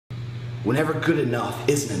Whenever good enough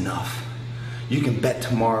isn't enough, you can bet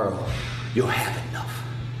tomorrow you'll have enough.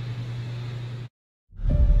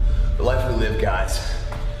 The life we live, guys,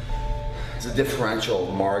 is a differential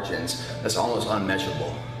of margins that's almost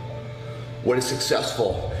unmeasurable. What is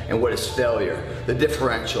successful and what is failure, the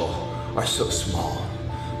differential are so small.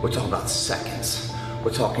 We're talking about seconds.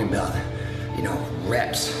 We're talking about,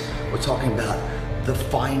 reps. We're talking about the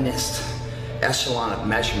finest echelon of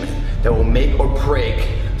measurement that will make or break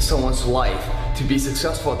someone's life to be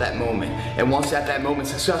successful at that moment. And once at that moment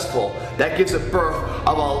successful, that gives a birth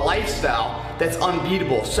of a lifestyle that's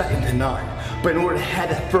unbeatable, second to none. But in order to have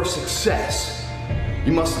that first success,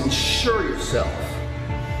 you must ensure yourself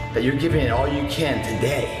that you're giving it all you can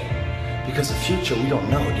today. Because the future we don't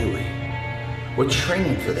know, do we? We're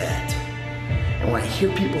training for that. And when I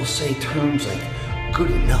hear people say terms like good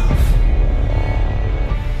enough,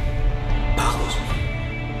 it bothers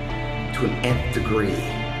me to an nth degree.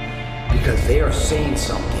 Because they are saying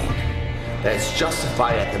something that is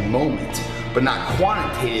justified at the moment, but not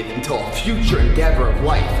quantitative until a future endeavor of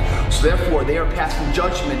life. So therefore, they are passing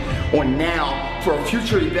judgment on now for a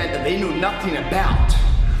future event that they know nothing about.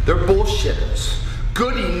 They're bullshitters.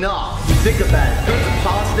 Good enough, you think about it. Good's a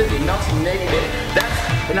positive, enough's a negative. That's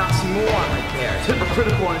an oxymoron right there. It's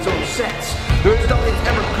hypocritical in its own sense. There is nothing that's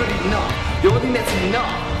ever good enough. The only thing that's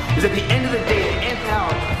enough is at the end of the day, the nth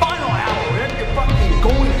hour, final hour, whatever you're fucking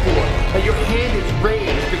going for, that your hand is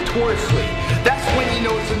raised victoriously. That's when you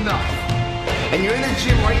know it's enough. And you're in the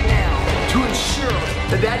gym right now to ensure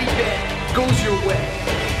that that event goes your way.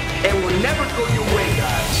 And will never go your way,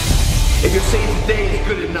 guys, if you're saying today is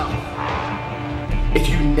good enough. If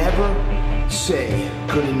you never say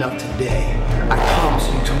good enough today, I promise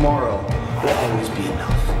you tomorrow will always be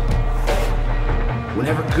enough.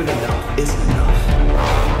 Whenever good enough isn't enough,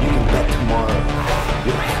 you can bet tomorrow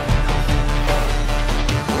you'll have